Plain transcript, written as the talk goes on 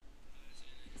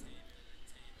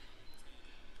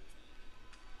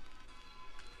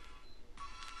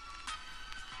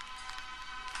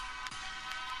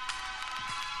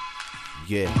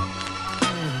Yeah.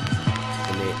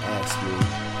 And they asked me,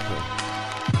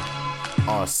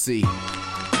 R.C.D,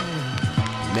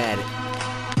 Matic,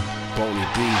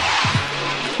 Bony-B,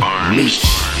 Leech.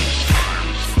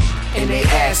 And they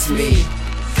asked me,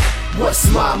 what's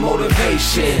my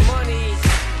motivation?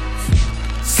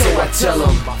 So I tell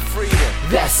them,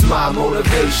 that's my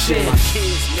motivation.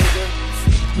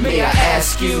 May I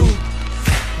ask you,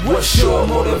 what's your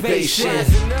motivation?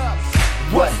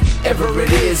 Whatever it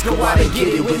is, go out and get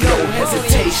it with no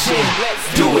hesitation.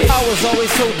 Do it. I was always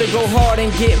told to go hard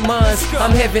and get mines.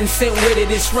 I'm heaven sent with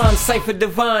it, it's rhyme cipher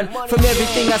divine. From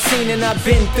everything I've seen and I've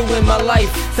been through in my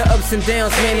life, the ups and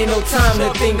downs, man, ain't no time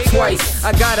to think twice.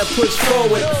 I gotta push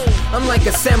forward. I'm like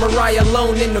a samurai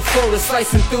alone in the forest,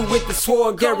 slicing through with the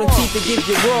sword, guaranteed to give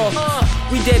you raw.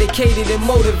 We dedicated and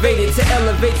motivated to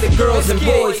elevate the girls and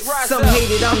boys. Some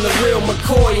hate it, I'm the real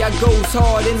McCoy. I goes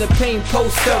hard in the paint,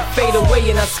 post up, fade away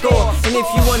and I score. And if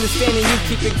you understand and you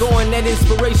keep it going, that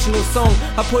inspirational song,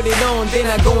 I put it on, then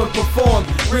I go and perform.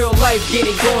 Real life, get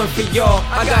it going for y'all.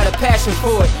 I got a passion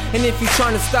for it. And if you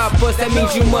trying to stop us, that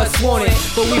means you must want it.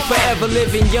 But we forever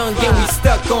living young and we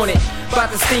stuck on it.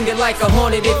 About to sting it like a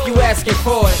hornet if you asking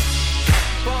for it.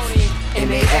 And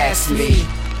they asked me,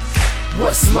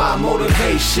 what's my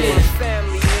motivation?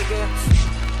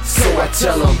 So I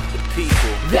tell them,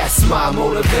 that's my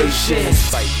motivation.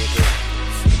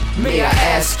 May I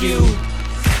ask you,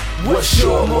 what's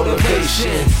your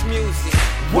motivation?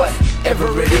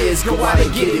 Whatever it is, go out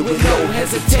and get it with no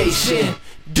hesitation.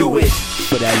 Do it.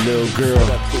 For that little girl,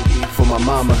 for my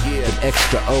mama, them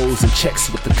extra O's and checks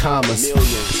with the commas.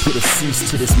 Put a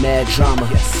cease to this mad drama.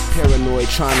 Paranoid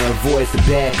trying to avoid the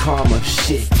bad karma.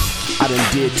 Shit, I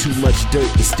done did too much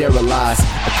dirt to sterilize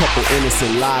a couple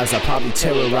innocent lives I probably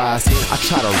terrorized. I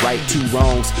try to right two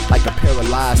wrongs like a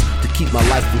paralyzed, to keep my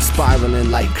life from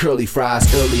spiraling like curly fries.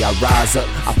 Early I rise up,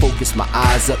 I focus my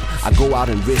eyes up, I go out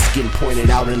and risk getting pointed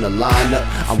out in the lineup.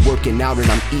 I'm working out and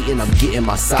I'm eating, I'm getting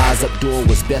my size up, doing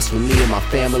what's best for me and my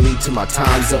family till my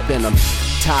time's up. And I'm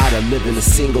tired of living a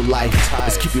single life.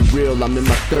 Let's keep it real, I'm in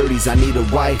my 30s, I need a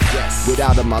wife.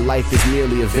 Without her, my life is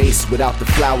merely a vase without the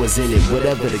flowers in it.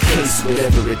 Whatever the case,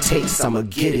 whatever it takes, I'ma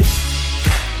get it.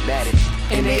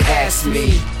 And they asked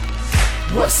me,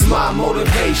 what's my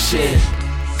motivation?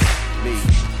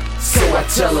 So I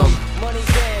tell them,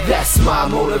 that's my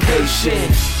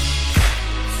motivation.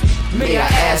 May I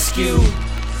ask you,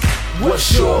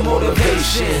 what's your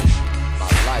motivation?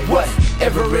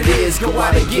 Whatever it is, go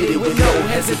out and get it with no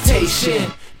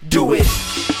hesitation. Do it.